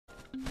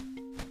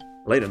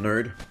Later,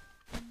 nerd.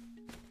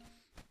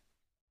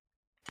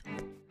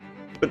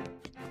 But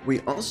we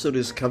also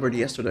discovered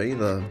yesterday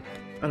the...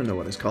 I don't know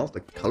what it's called, the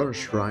color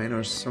shrine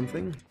or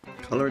something?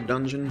 Color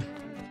dungeon?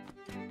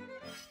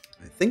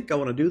 I think I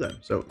want to do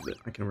that, so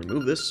I can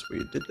remove this.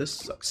 We did this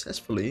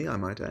successfully, I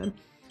might add.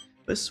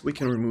 This we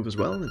can remove as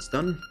well, it's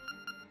done.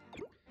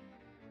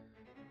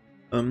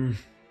 I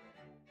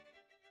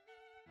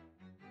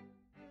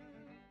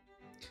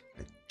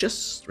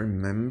just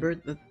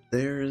remembered that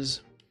there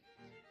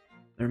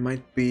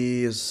might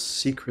be a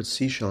secret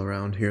seashell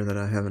around here that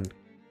I haven't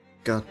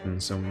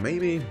gotten, so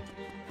maybe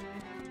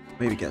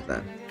get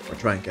that, or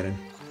try and get it.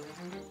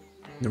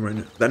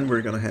 Then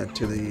we're gonna head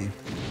to the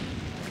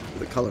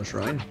color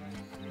shrine,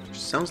 which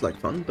sounds like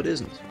fun, but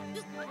isn't.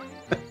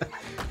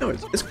 No,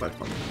 it's quite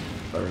fun,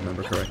 if I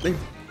remember correctly.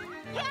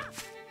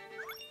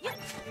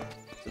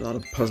 It's a lot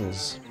of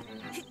puzzles,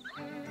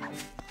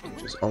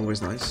 which is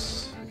always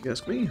nice, if you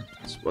ask me.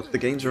 It's what the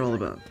games are all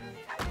about.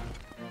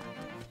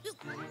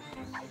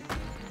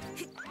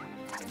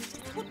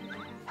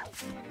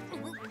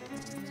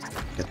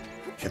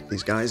 Get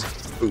these guys.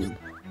 Boom.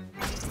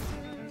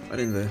 Right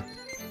in the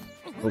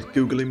old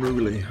googly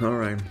moogly.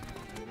 Alright.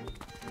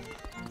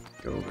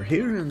 Go over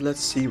here and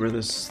let's see where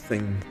this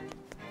thing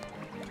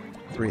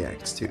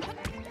reacts to.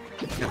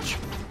 Ouch.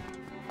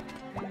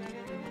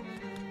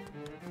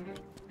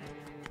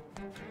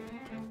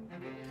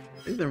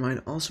 I think there might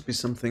also be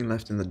something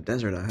left in the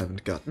desert I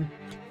haven't gotten.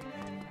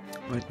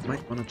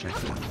 Might want to check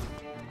that out.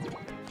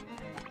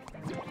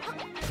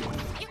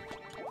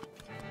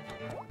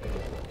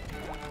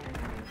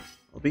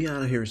 I'll be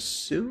out of here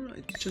soon.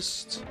 I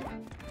just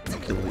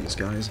kill these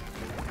guys.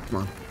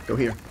 Come on, go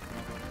here.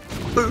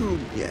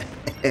 Boom! Yeah.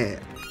 And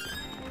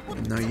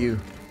now you.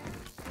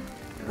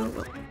 Oh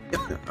well.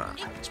 Yep. Ah,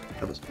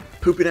 that was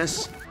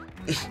poopiness.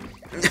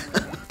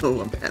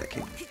 Oh, I'm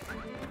panicking.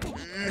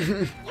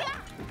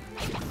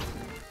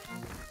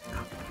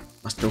 Oh,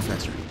 must go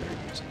faster. There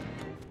it goes.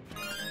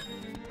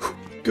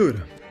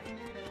 Good.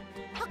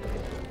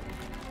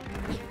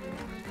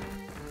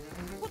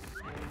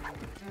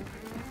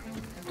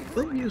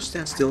 Will you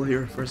stand still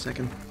here for a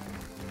second?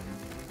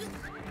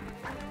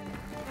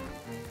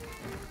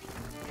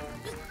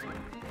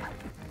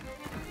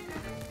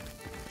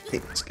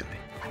 Hate this guy.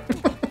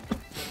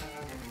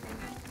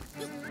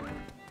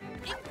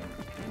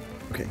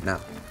 Okay, now.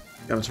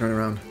 Gotta turn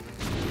around.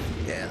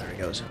 Yeah, there he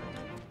goes.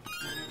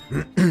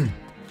 But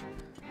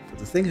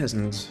the thing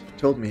hasn't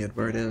told me yet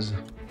where it is.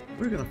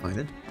 We're gonna find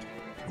it.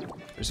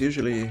 There's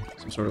usually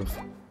some sort of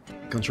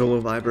controller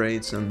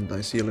vibrates, and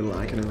I see a little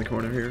icon in the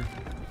corner here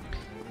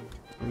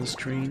on the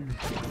screen.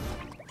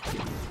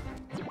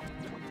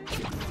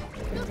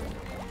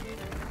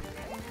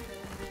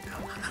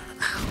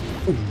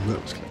 Ooh,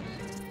 that was close.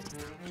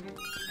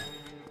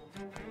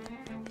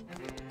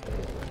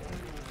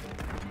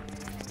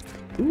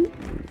 Ooh,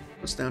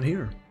 what's down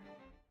here?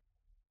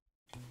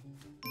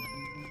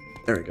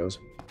 There it goes.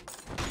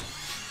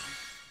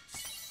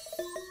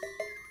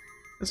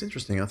 That's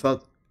interesting. I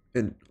thought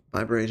it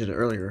vibrated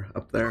earlier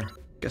up there.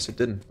 Guess it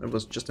didn't. It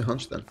was just a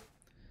hunch then.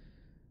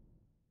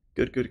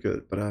 Good, good,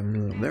 good. But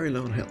I'm very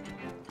low on health.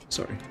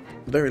 Sorry.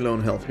 Very low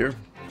on health here.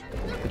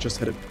 I just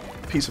had a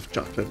piece of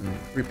chocolate and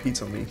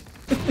repeats on me.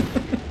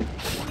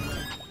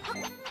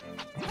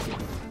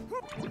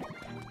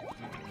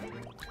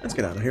 Let's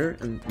get out of here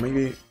and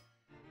maybe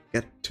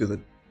get to the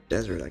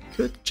desert. I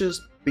could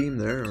just beam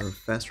there, or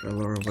fast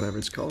travel, or whatever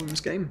it's called in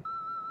this game.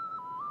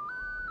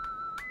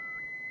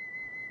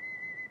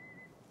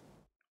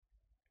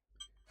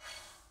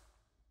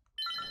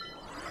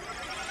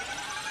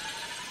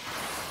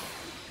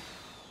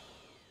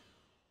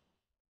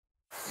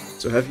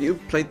 So have you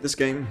played this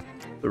game,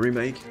 the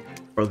remake,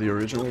 or the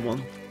original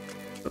one?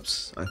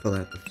 Oops, I thought I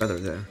had the feather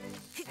there.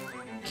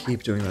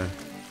 Keep doing that.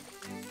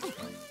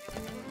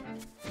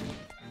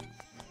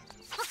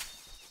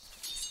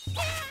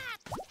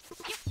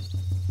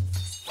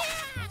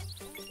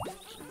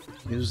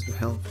 Use the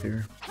health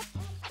here.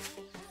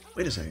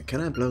 Wait a second,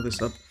 can I blow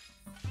this up?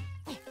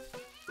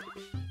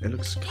 It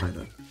looks kind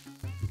of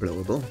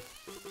blowable.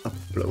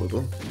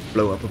 Blowable.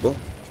 Blow-upable.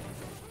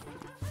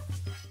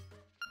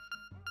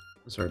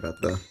 Sorry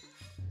about the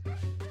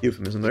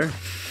euphemism there.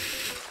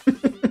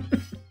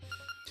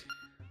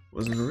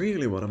 Wasn't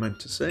really what I meant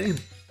to say.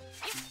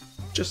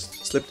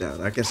 Just slipped out.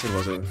 I guess it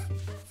was a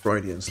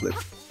Freudian slip.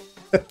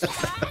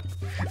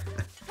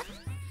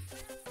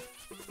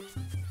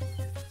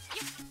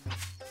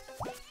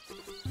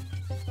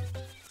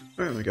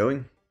 Where am I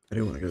going? I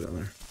do want to go down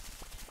there.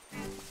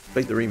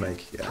 Played the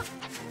remake, yeah.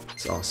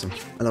 It's awesome.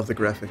 I love the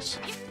graphics.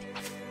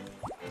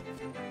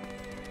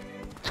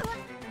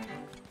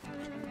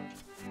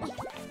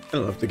 I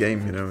love the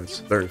game, you know, it's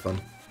very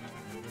fun.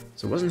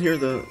 So wasn't here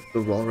the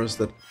walrus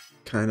that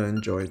kinda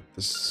enjoyed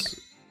this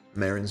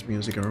Marin's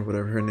music or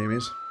whatever her name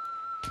is?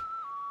 I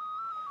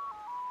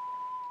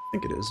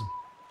think it is.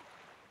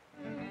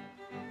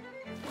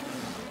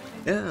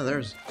 Yeah,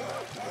 there's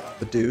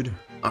the dude.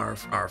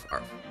 Arf, arf,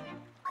 arf.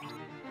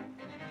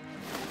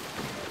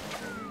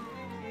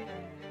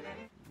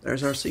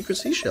 There's our secret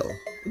seashell.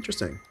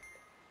 Interesting.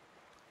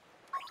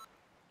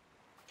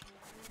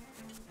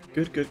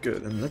 Good, good,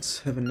 good. And let's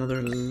have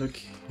another look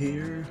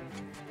here.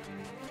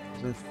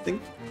 I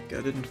think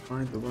I didn't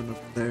find the one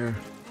up there.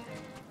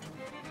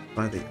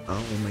 By the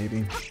owl,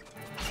 maybe.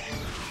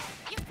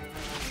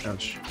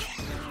 Ouch.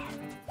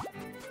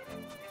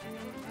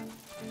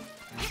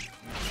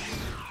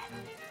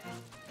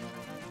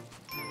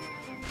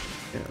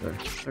 Yeah,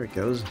 there it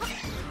goes.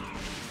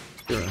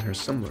 It's around here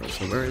somewhere,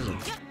 so where is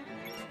it?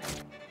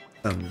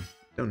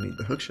 Don't need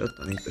the hookshot,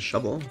 I need the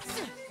shovel.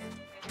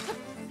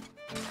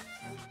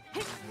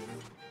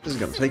 This is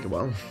gonna take a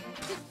while.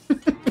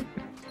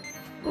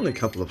 Only a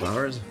couple of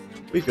hours.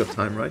 We've got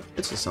time, right?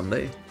 It's a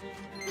Sunday.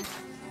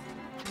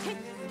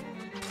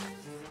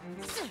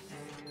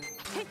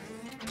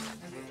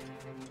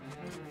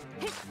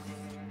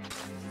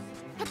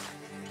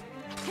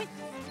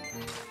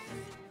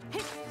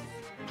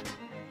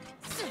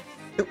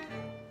 Yep.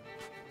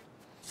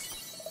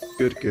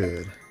 Good,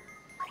 good.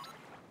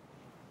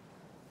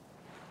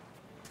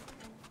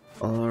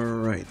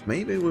 Alright,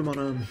 maybe we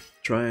wanna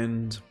try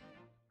and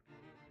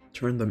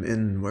turn them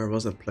in. Where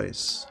was that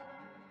place?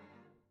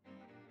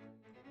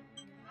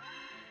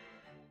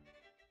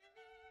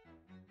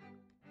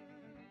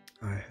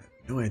 I have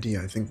no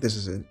idea. I think this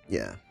is it.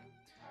 Yeah.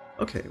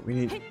 Okay, we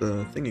need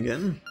the thing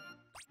again.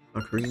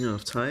 Ocarina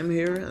of Time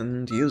here,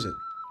 and use it.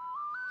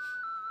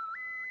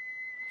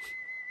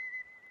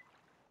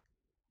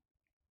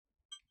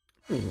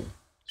 Ooh,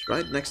 it's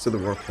right next to the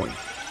warp point.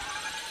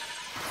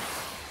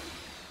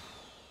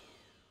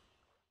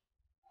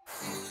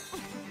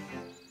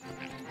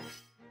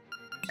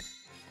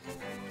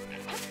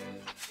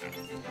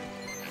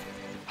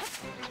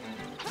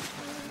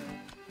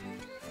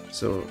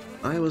 So,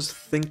 I was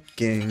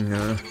thinking,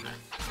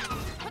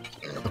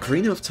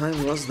 Ocarina of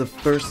Time was the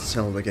first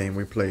Zelda game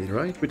we played,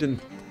 right? We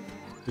didn't...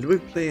 Did we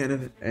play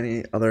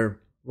any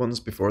other ones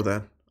before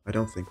that? I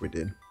don't think we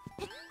did.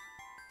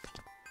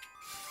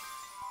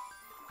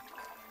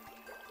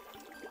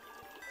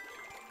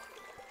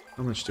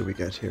 How much do we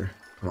get here?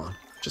 Come on,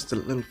 just a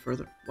little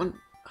further. One...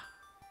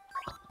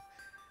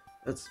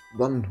 That's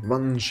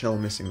one shell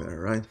missing there,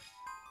 right?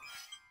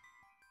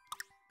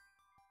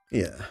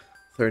 Yeah,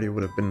 30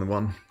 would have been the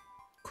one.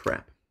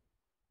 Crap.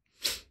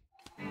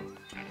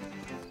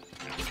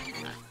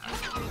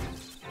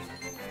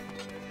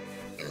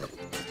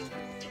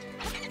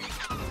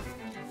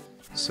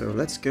 So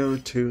let's go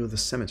to the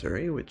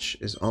cemetery, which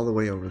is all the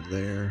way over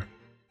there.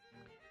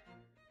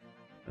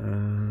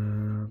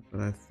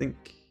 But I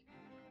think...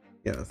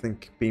 Yeah, I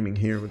think beaming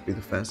here would be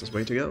the fastest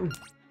way to go.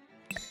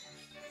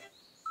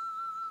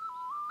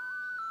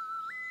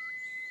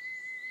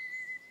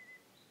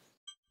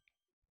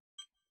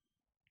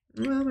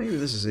 Well, maybe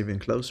this is even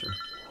closer.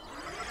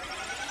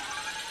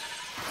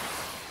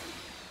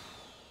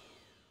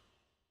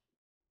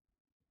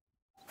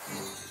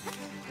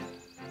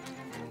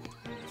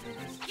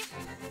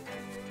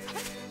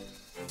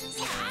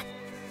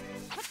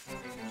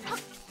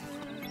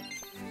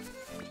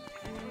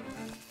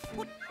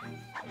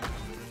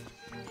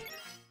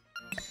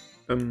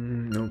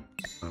 Nope.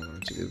 I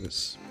wanted to do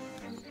this.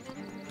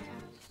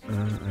 I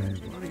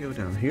want to go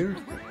down here.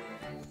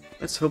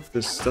 Let's hope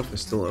this stuff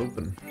is still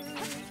open.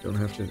 Don't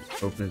have to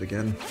open it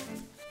again.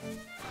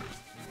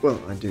 Well,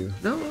 I do.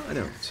 No, I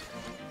don't.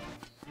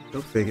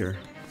 Go figure.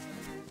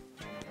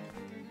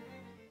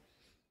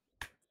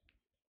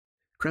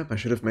 Crap, I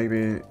should have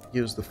maybe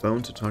used the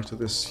phone to talk to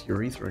this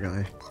urethra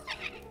guy.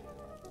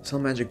 Sell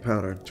magic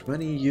powder.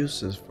 20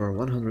 uses for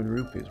 100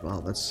 rupees. Wow,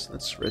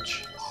 that's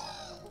rich.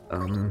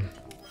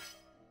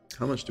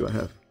 How much do I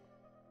have?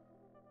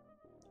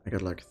 I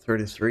got like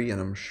 33,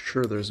 and I'm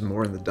sure there's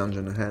more in the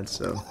dungeon ahead,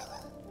 so...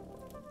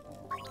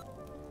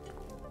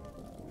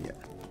 Yeah.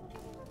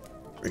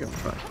 We're gonna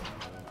try.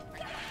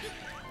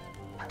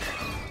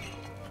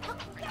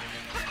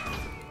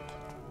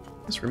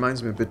 This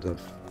reminds me a bit of...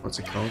 what's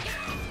it called?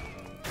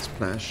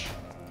 Splash.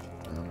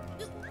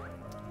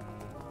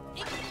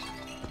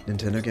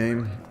 Nintendo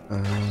game.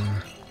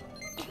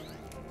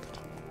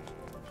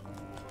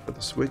 For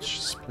the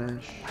Switch,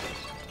 Splash.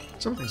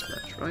 Something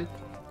Splash, right?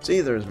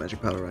 See, there's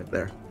magic powder right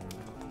there.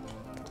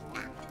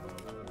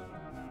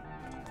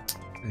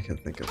 I can't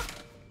think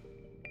of...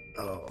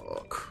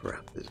 Oh,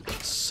 crap, this is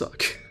gonna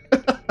suck.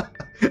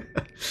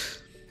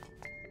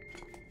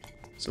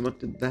 So what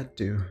did that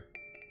do?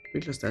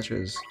 Weakless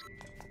statues.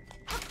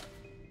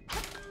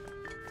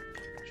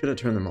 Should I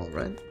turn them all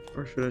red?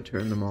 Or should I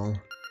turn them all...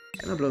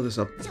 Can I blow this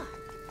up?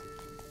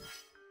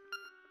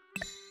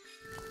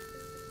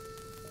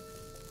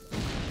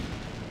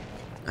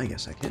 I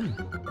guess I can.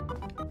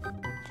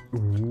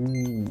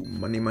 Ooh,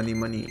 money, money,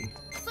 money.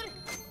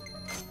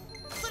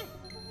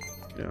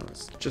 Yeah,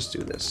 let's just do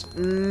this.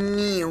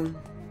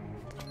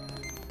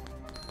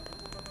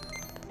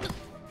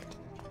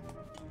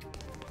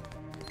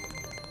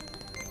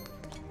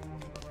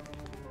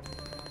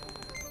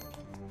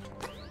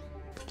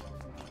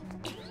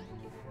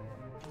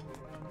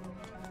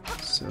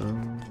 So,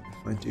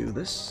 if I do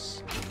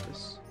this, and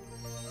this...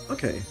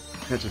 Okay,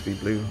 had to be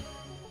blue.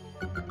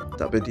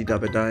 Dubbity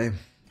dubby die.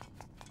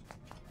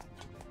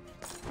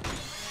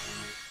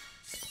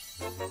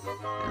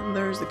 And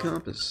there's the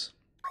compass.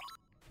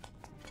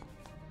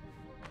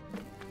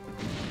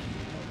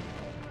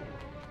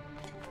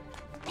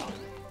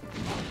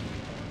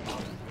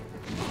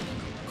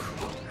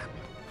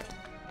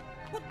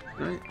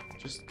 Right,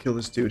 just kill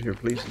this dude here,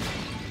 please.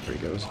 There he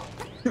goes.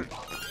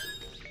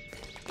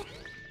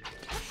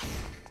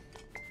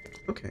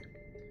 Okay.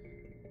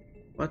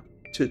 What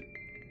to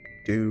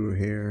do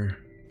here?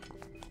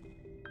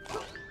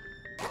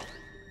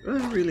 Do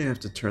I really have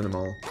to turn them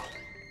all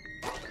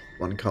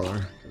one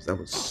color? Because that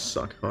would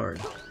suck hard.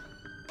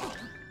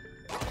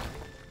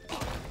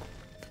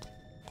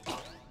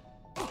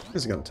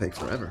 This is gonna take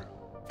forever.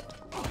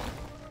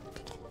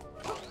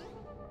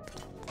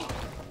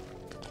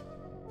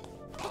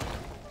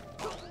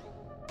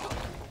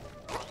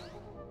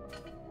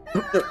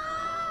 Oh, no.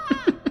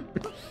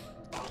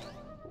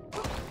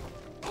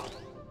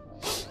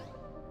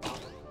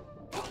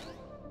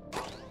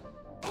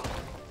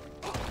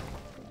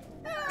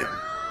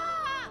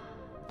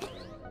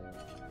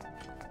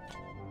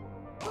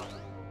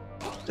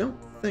 Don't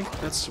think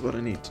that's what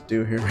I need to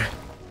do here.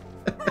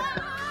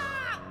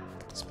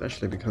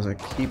 Especially because I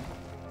keep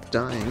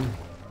dying.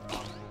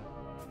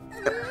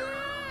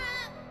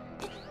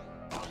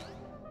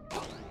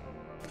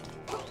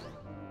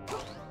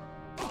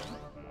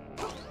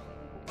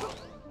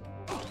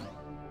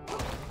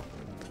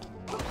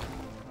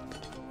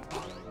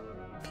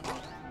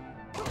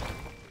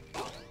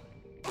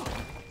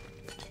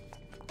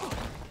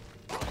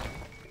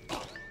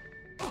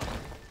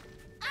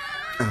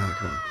 Ah,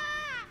 come on.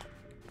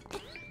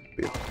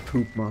 Be a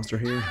poop monster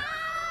here.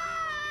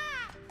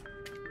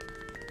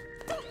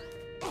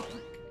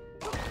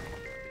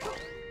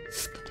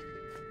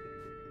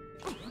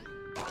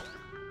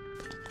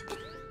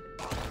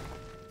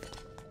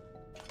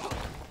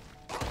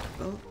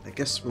 Well, I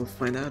guess we'll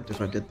find out if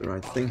I did the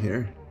right thing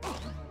here.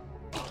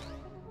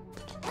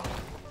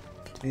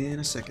 In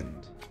a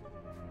second.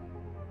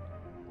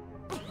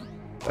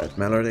 Bad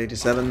Mallard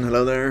 87,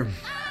 hello there.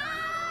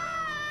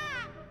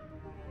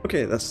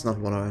 Okay, that's not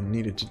what I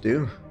needed to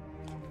do.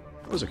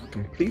 That was a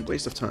complete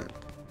waste of time.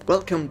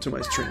 Welcome to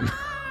my stream.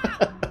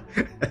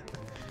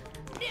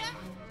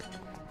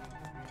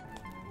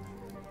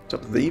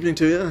 Top of the evening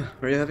to you.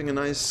 Are you having a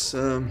nice,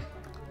 I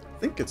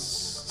think it's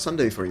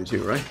Sunday for you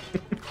too, right?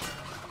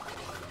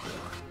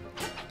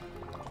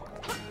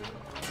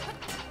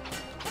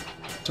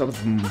 Top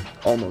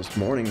of almost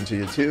morning to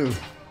you too.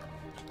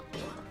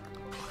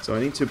 So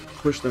I need to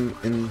push them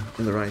in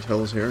the right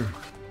holes here.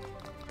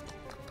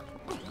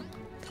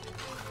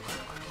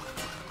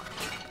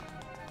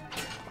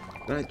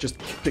 Did I just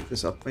pick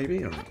this up,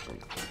 maybe? Or...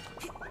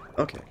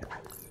 Okay, okay.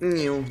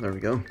 There we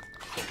go.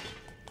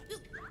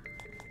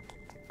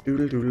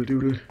 Doodle doodle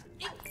doodle.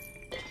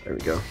 There we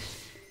go.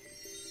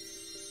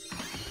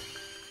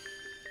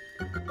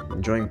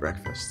 Enjoying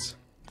breakfast.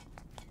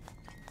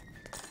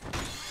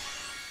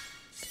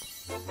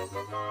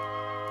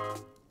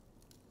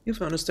 You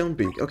found a stone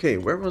beak. Okay,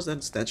 where was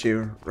that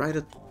statue? Right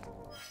at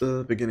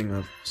the beginning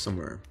of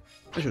somewhere.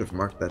 I should have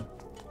marked that.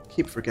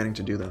 Keep forgetting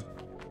to do that.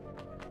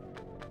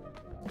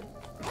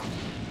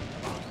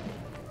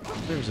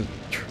 There's a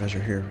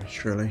treasure here,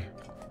 surely.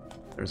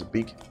 There's a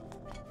beak.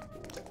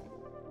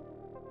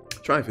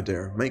 Try if you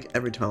dare. Make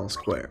every tile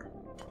square.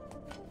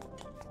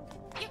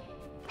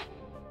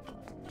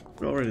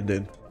 We already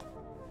did.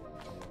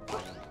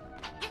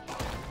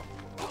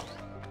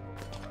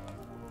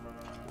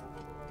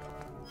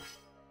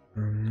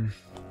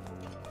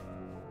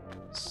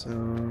 So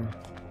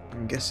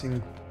I'm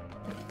guessing.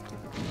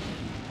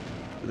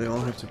 Do they all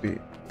have to be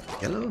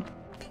yellow?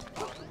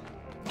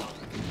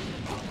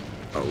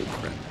 Oh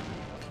crap.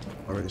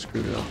 Already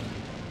screwed it up.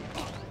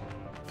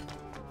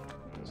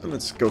 So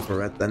let's go for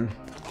red then.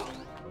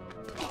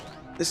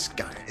 This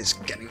guy is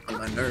getting on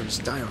my nerves.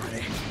 Die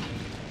already.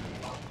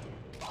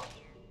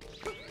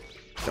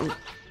 Don't.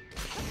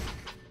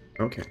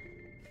 Okay.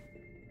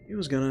 He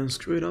was gonna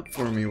screw it up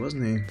for me,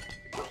 wasn't he?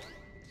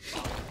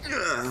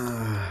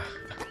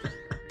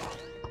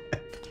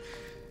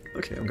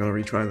 Okay, I'm gonna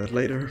retry that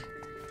later.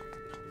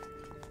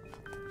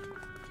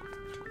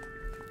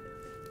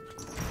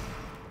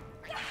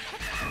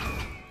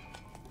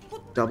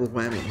 Double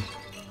whammy.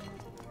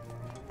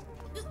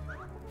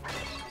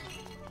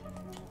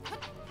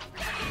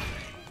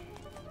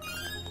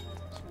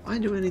 Why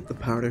do I need the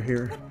powder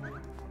here?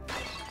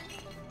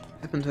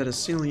 Haven't had a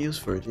single use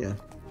for it yet.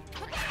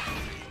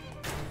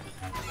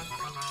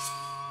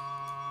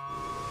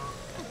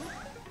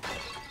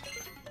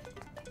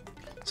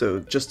 So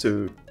just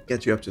to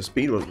get you up to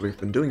speed what we've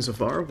been doing so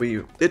far,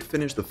 we did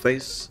finish the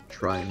face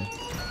shrine,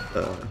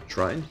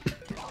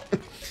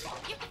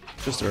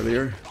 just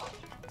earlier,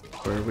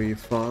 where we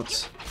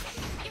fought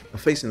a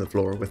face in the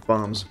floor with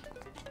bombs.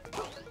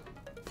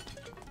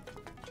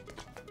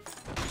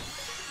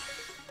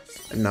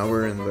 And now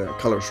we're in the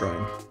color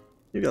shrine.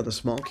 You got a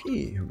small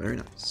key, very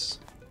nice.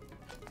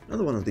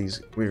 Another one of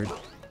these weird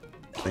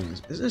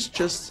things. Is this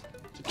just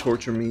to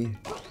torture me?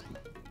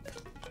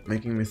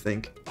 Making me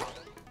think?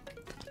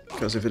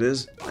 because if it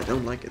is, I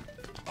don't like it.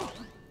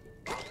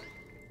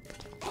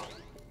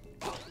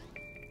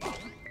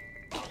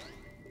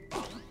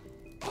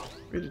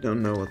 Really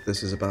don't know what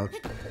this is about.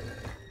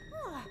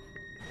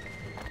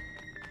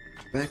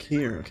 Back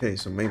here, okay,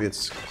 so maybe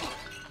it's...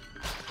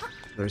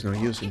 There's no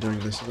use in doing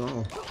this at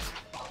all.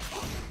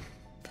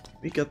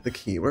 We got the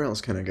key, where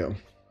else can I go?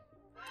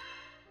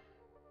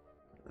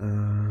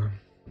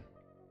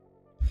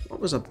 What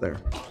was up there?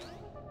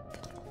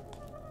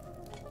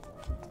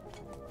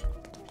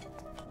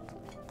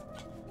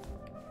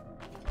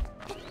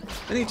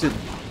 I need to,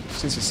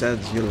 since you said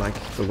you like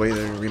the way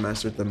they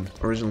remastered the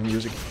original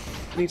music,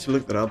 I need to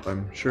look that up.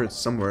 I'm sure it's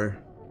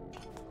somewhere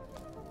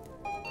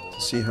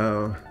to see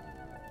how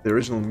the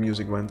original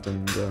music went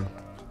and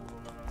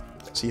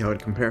see how it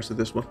compares to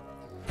this one.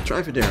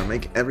 Try for dare,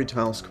 make every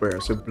tile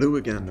square. So blue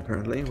again,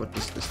 apparently. What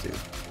does this do?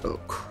 Oh,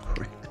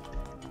 crap.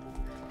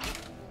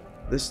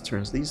 This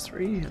turns these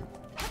three.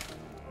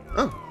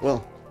 Oh,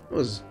 well, it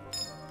was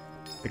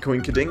a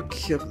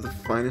coinkadink of the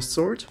finest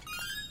sort.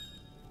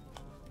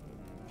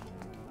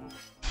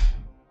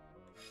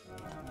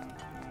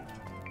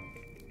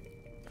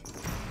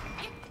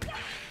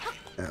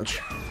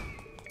 Ouch.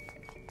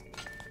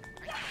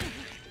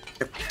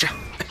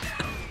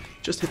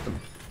 Just hit them.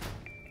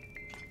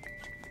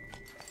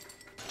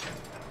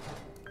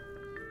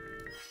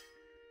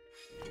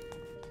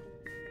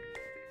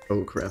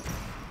 Oh crap.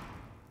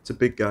 It's a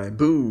big guy.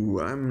 Boo!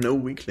 I'm no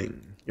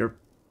weakling. Your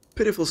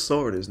pitiful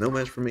sword is no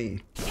match for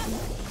me.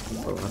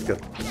 Oh, I've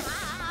got...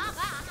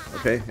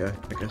 Okay, yeah,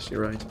 I guess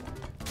you're right.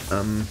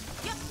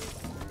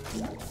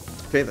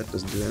 Okay, that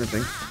doesn't do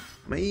anything.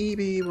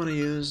 Maybe you want to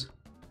use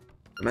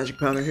the magic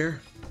powder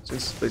here,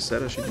 since they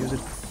said I should use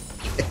it.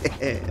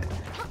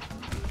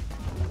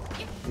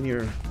 And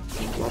you're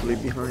wobbly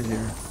behind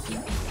here.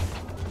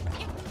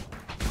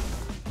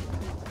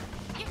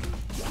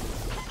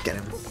 Get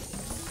him.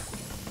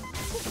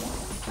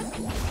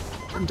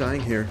 I'm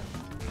dying here.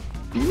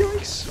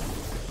 Yikes!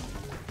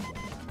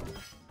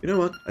 You know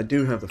what? I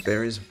do have the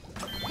fairies.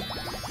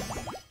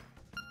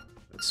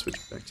 Let's switch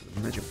back to the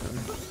magic powder.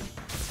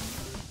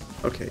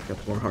 Okay,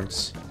 got more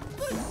hearts.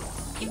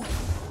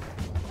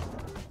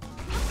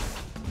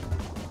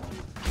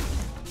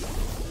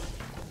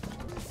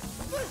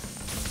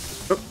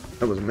 Oh,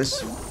 that was a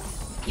miss.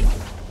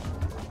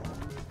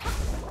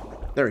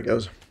 There he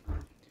goes.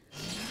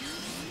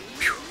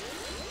 Whew.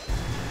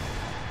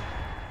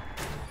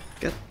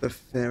 Get the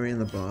fairy in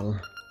the bottle.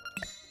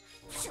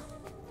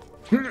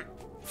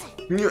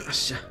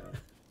 Yes.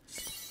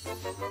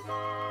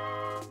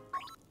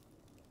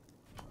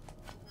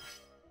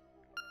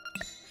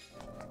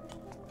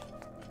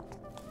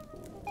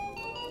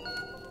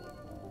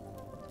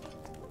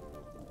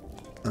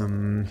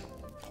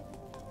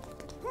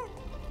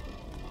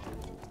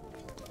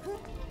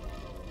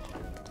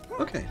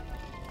 Okay.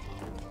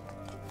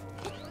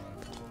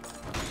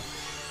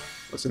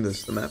 What's in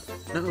this? The map?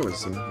 No,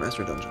 it's a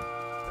master dungeon.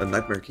 A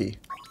nightmare key.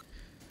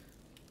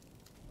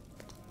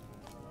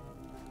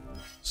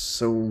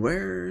 So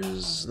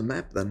where's the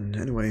map then,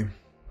 anyway?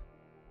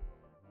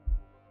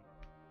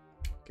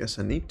 Guess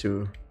I need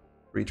to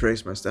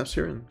retrace my steps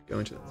here and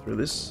go through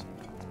this.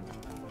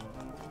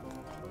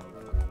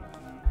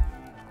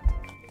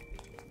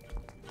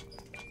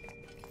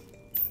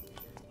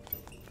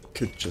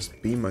 Could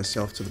just beam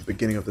myself to the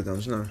beginning of the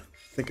dungeon. I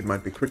think it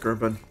might be quicker,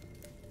 but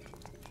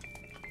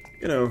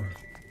you know,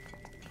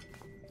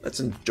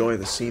 let's enjoy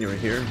the scenery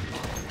here.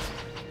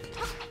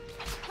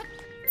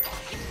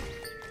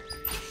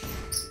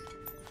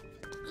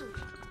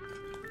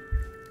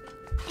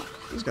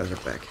 These guys are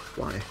back.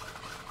 Why?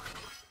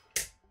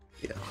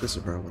 Yeah, this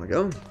is where I want to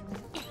go.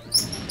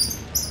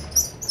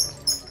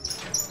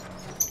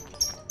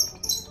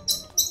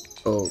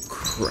 Oh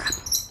crap.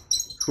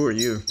 Who are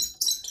you?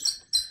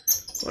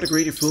 What a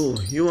greedy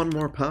fool. You want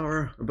more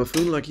power? A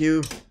buffoon like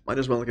you might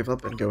as well give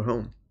up and go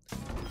home.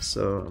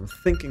 So I'm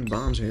thinking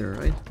bombs here,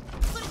 right?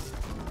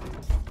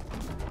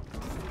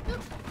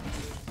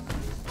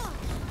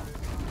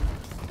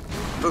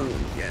 Boom!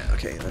 Yeah,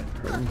 okay, that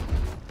hurt him.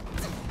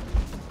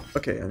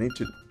 Okay, I need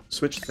to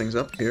switch things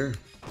up here,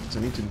 because I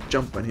need to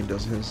jump when he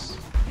does his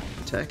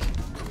attack.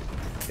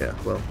 Yeah,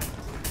 well,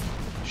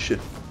 should,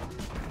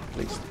 at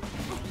least.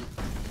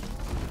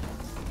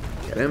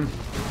 Get him.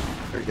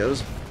 There he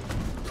goes.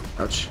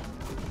 Ouch.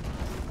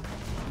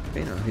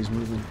 Okay, now he's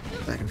moving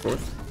back and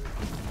forth.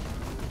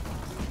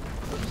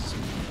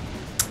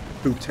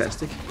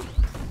 Bootastic.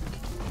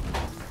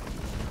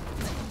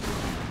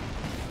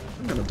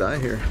 I'm gonna die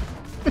here.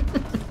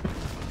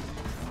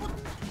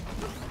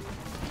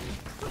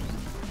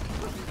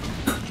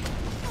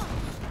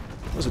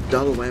 That was a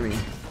double whammy.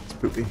 It's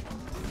poopy.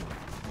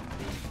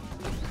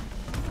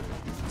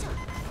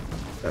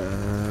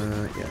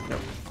 Yeah, no.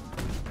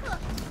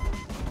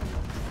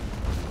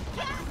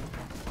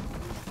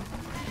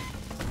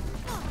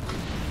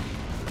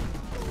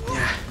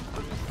 Yeah.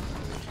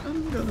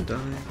 I'm gonna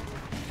die.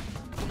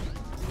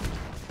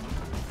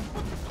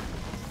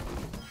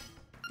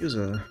 Use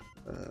a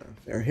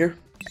fair here.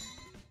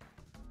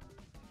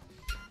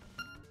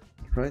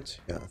 right?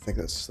 Yeah, I think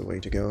that's the way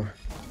to go.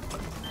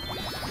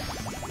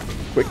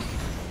 Quick.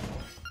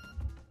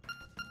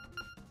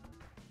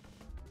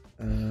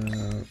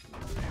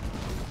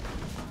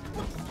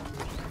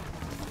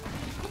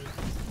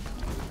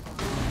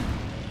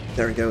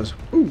 There he goes.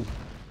 Ooh!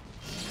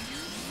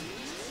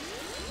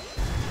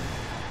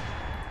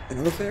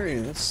 Another fairy,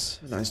 that's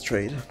a nice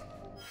trade.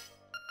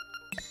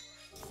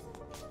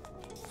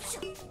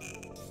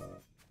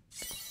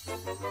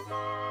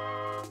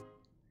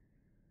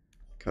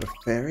 Got a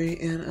fairy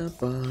in a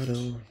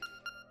bottle.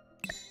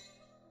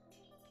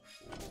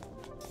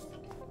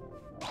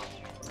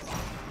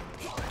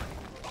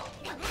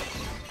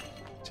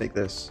 Take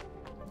this.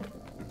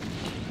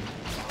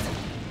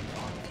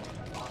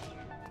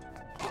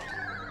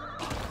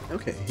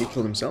 Okay, he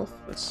killed himself.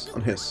 That's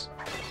on his.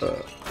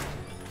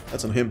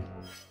 That's on him.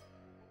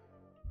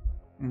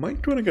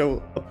 Might want to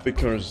go up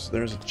because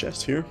there's a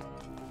chest here.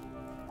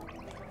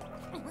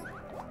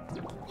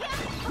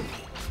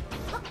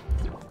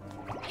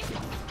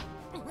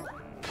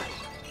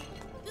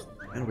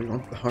 And we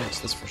want the hearts,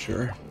 that's for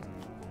sure.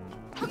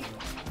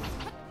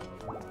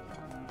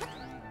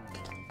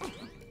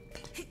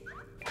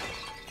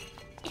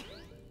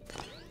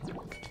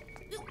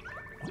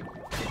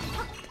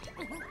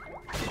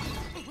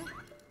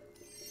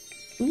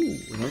 Ooh,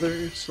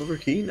 another silver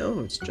key? No,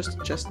 it's just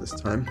a chest this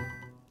time.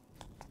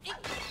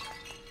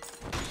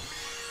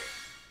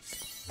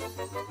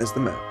 There's the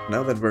map.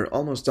 Now that we're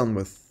almost done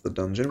with the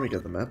dungeon, we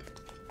get the map.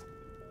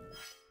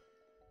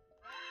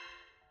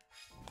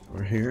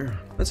 We're here.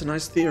 That's a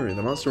nice theory.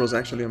 The monster was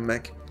actually a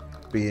mech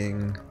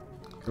being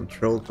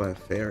controlled by a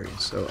fairy.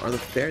 So are the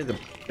fairies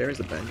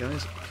the bad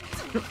guys?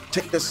 No,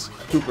 take this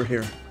Cooper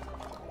here.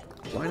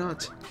 Why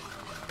not?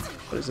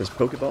 What is this,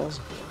 Pokeballs?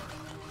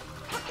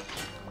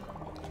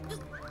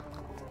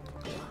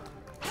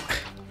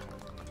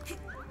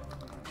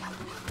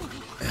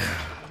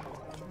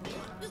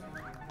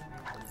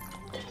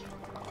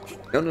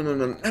 No.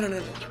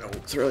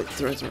 Throw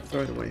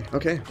it away.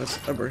 Okay,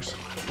 that works.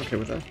 Okay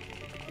with that.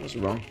 That was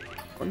wrong.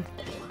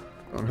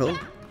 Wrong hill.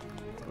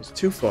 That was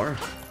too far.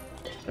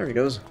 There he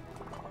goes.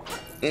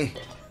 Eh.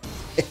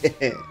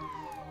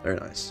 Very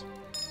nice.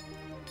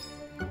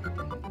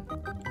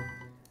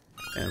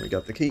 And we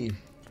got the key.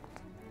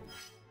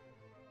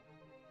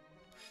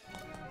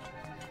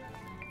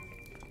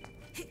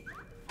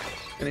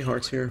 Any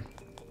hearts here?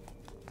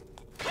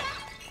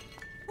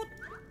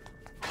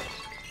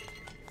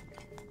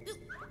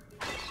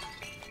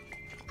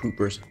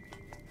 Poopers.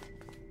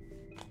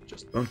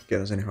 Just don't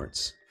get us any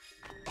hearts.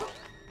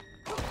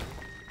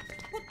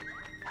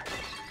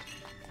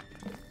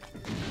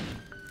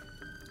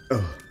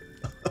 Oh.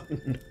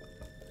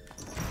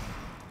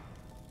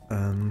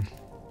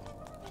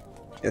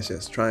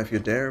 Yes, try if you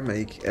dare,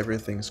 make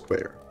everything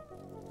square.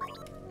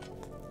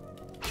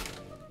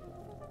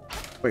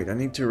 Wait, I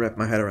need to wrap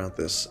my head around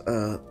this.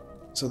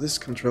 So this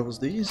controls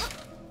these?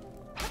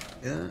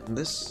 Yeah, and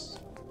this?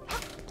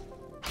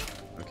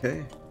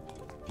 Okay.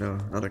 No,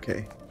 not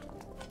okay.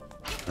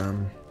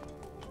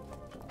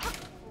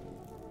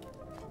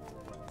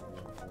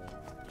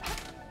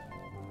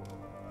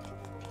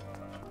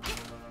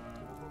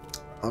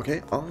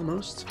 Okay,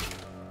 almost.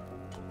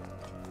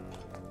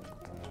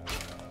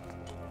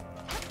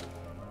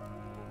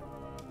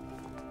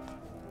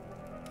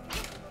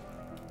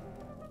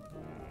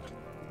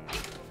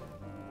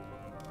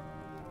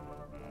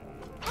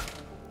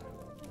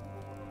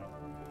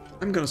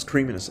 I'm gonna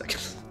scream in a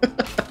second.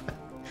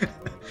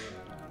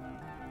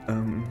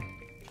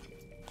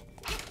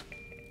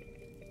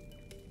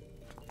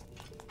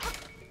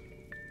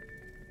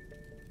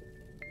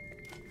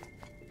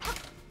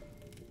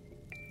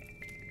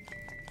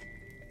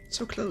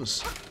 So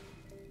close.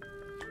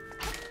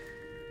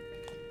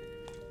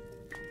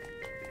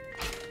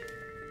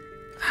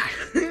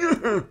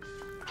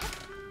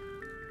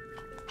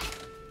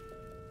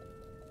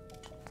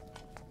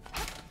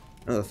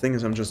 The thing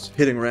is, I'm just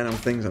hitting random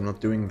things. I'm not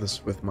doing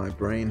this with my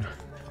brain,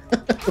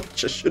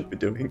 which I should be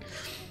doing.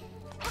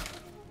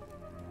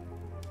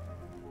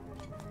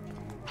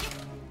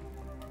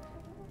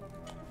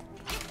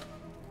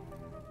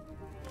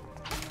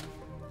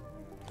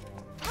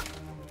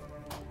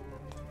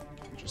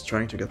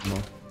 Trying to get them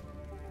all.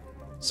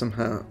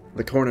 Somehow,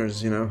 the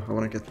corners, you know, I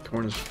want to get the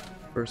corners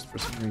first for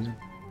some reason.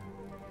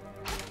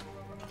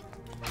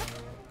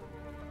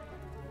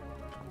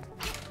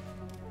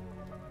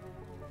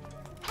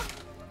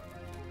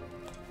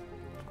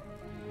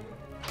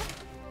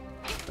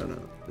 Oh no,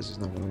 this is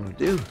not what I want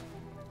to do.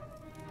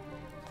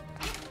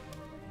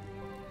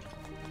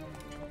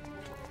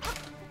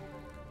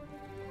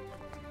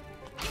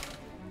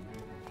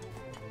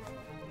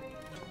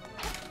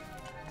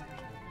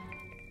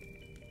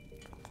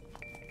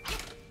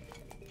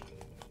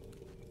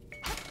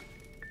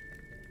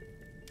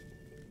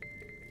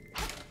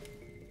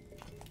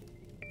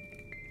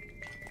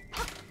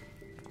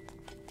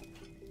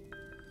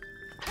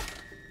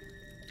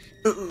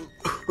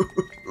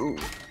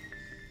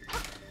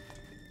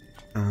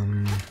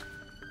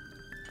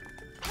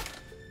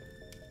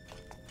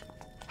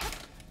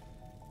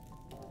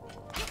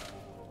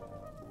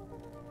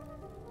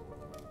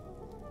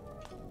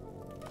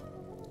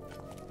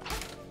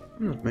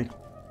 I'm not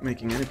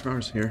making any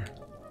progress here.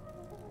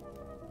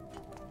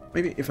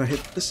 Maybe if I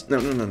hit this... No,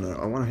 no, no, no.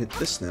 I want to hit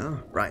this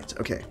now. Right,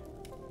 okay.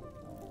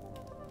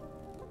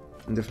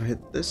 And if I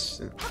hit this,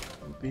 it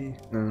will be...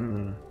 No, no,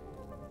 no,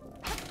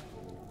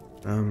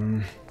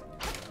 no.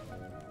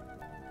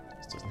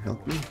 This doesn't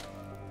help me.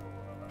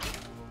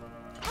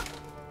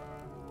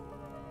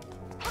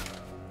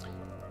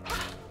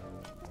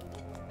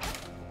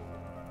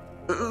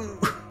 Oh.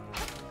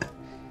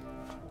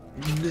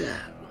 No.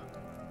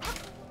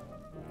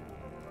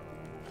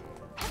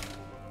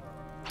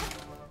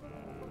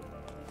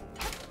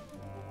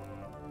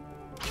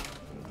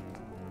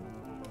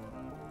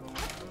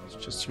 Let's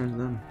just turn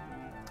them.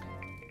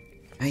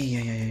 Ay,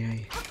 ay, ay, ay,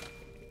 ay.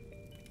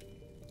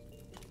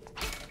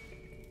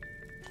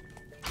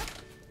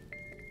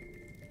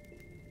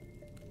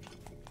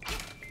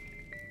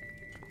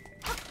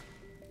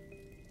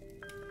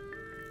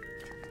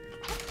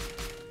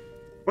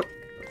 What?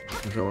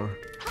 Controller.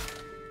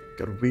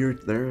 Got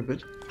weird there a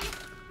bit.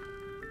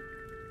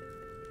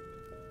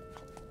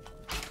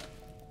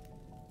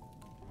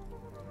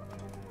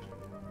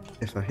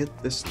 If I hit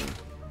this now.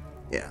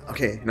 Yeah,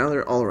 okay, now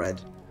they're all red.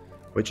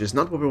 Which is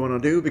not what we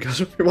want to do, because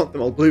we want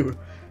them all blue.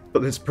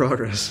 But it's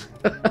progress.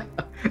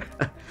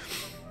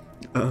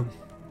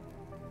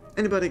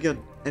 Anybody got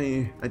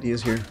any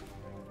ideas here?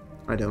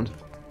 I don't.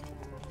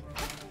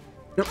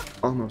 Nope,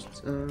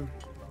 almost. No.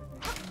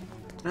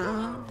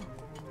 No,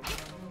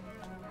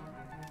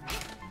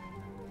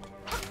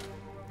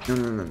 no,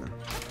 no, no.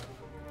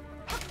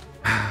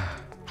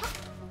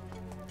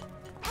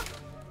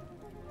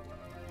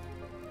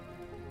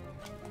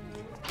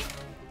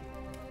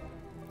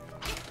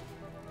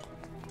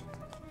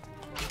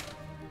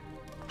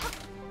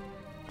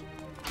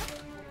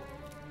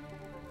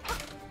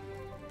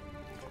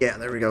 Yeah,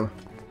 there we go.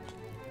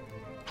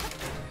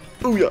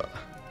 Booyah!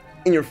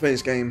 In your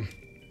face, game.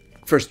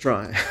 First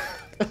try.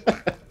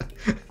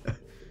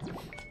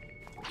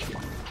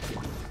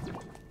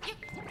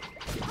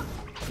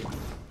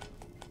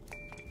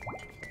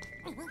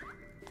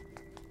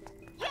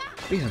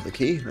 We have the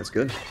key, that's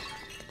good.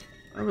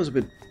 I was a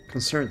bit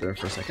concerned there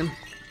for a second.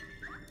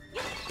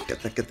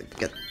 Get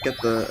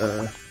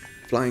the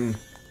flying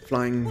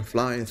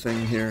fly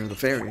thing here, the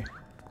fairy.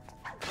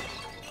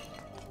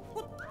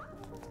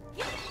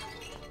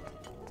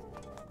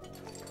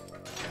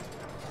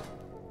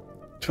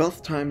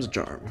 12th time's a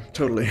charm.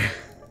 Totally.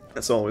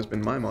 That's always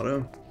been my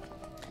motto.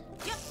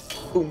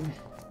 Boom.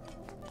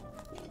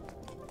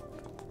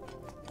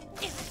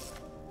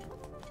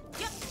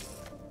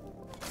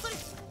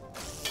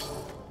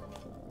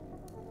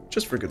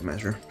 Just for good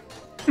measure.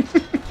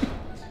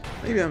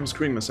 Maybe I'm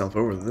screwing myself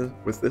over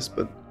with this,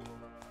 but...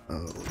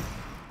 Oh.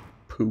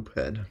 Poop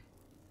head.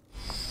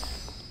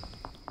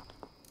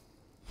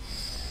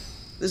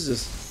 This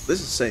is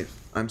safe.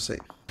 I'm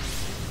safe.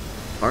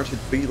 Hearted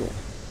beetle.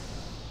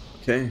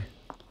 Okay.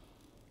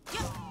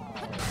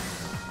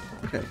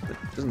 Okay,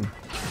 that doesn't...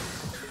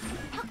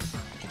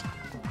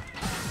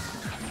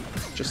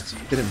 Just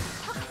hit him.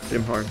 Hit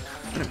him hard.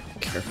 I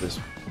don't care for this.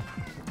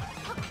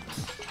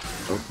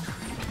 Oh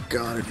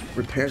god, it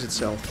repairs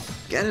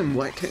itself. Get him,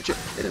 why can't you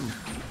hit him?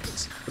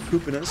 It's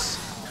pooping us.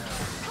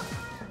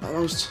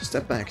 Almost.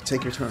 Step back,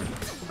 take your time.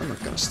 I'm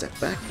not gonna step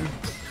back. I'm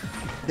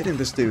hitting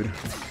this dude.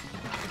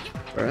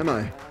 Where am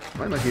I?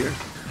 Why am I here?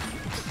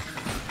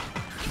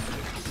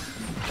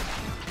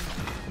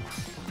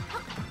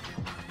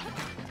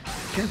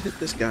 Can't hit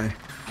this guy.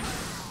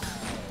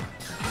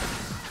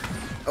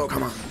 Oh,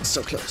 come on. It's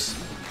so close.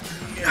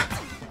 Yeah.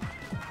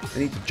 I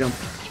need to jump.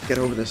 Get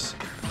over this.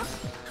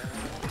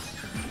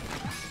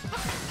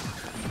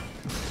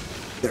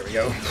 There we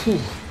go. Whew.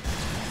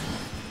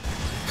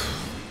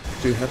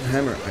 Do you have a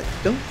hammer? I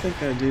don't think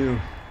I do.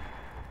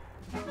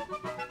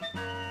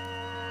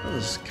 That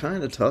was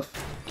kind of tough.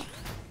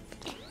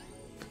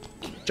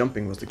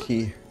 Jumping was the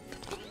key.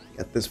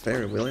 Get this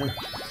fairy, will you?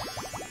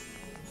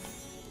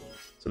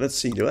 So let's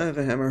see, do I have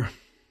a hammer?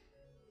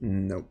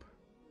 Nope.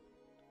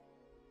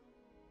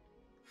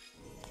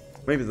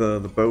 Maybe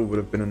the bow would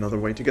have been another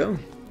way to go.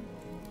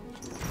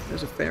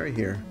 There's a fairy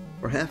here.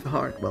 For half a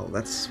heart. Well,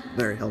 that's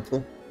very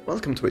helpful.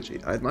 Welcome,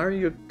 Twitchy. I admire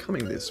you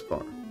coming this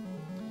far.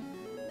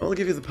 I'll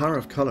give you the power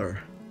of color.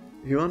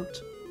 If you want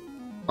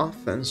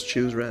offense,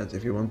 choose red.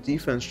 If you want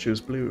defense, choose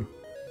blue.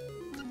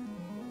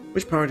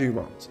 Which power do you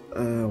want?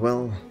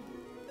 Well...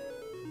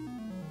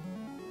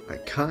 I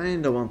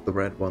kinda want the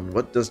red one.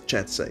 What does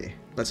chat say?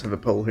 Let's have a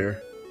poll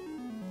here.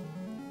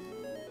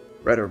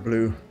 Red or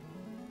blue?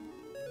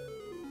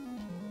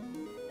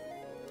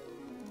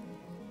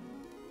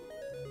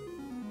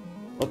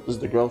 What does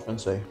the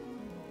girlfriend say?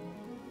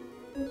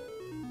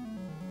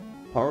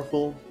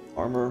 Powerful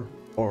armor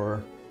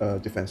or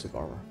defensive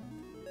armor?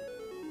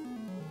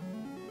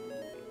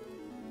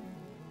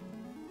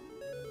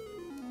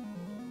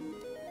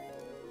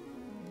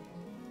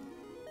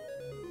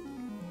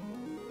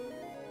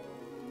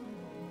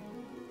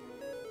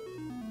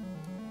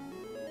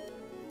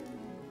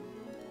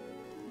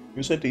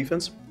 You said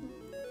defense?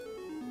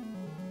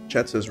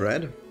 Chat says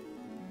red.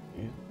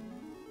 Yeah.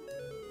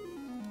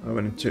 I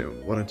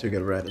wanted to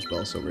get red as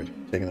well, so we're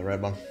taking the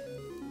red one.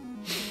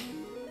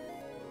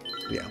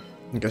 Yeah,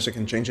 I guess I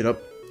can change it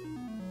up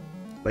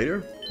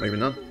later, maybe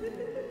not.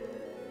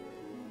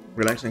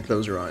 Relax and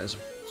close your eyes.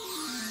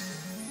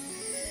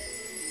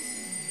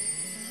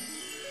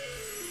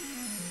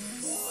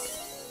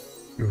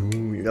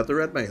 Ooh, you got the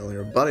red mail.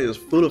 Your body is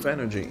full of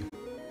energy.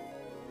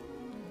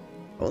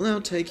 I'll now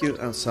take you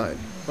outside.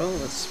 Well,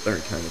 that's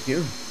very kind of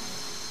you.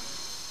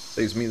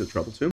 Saves me the trouble too.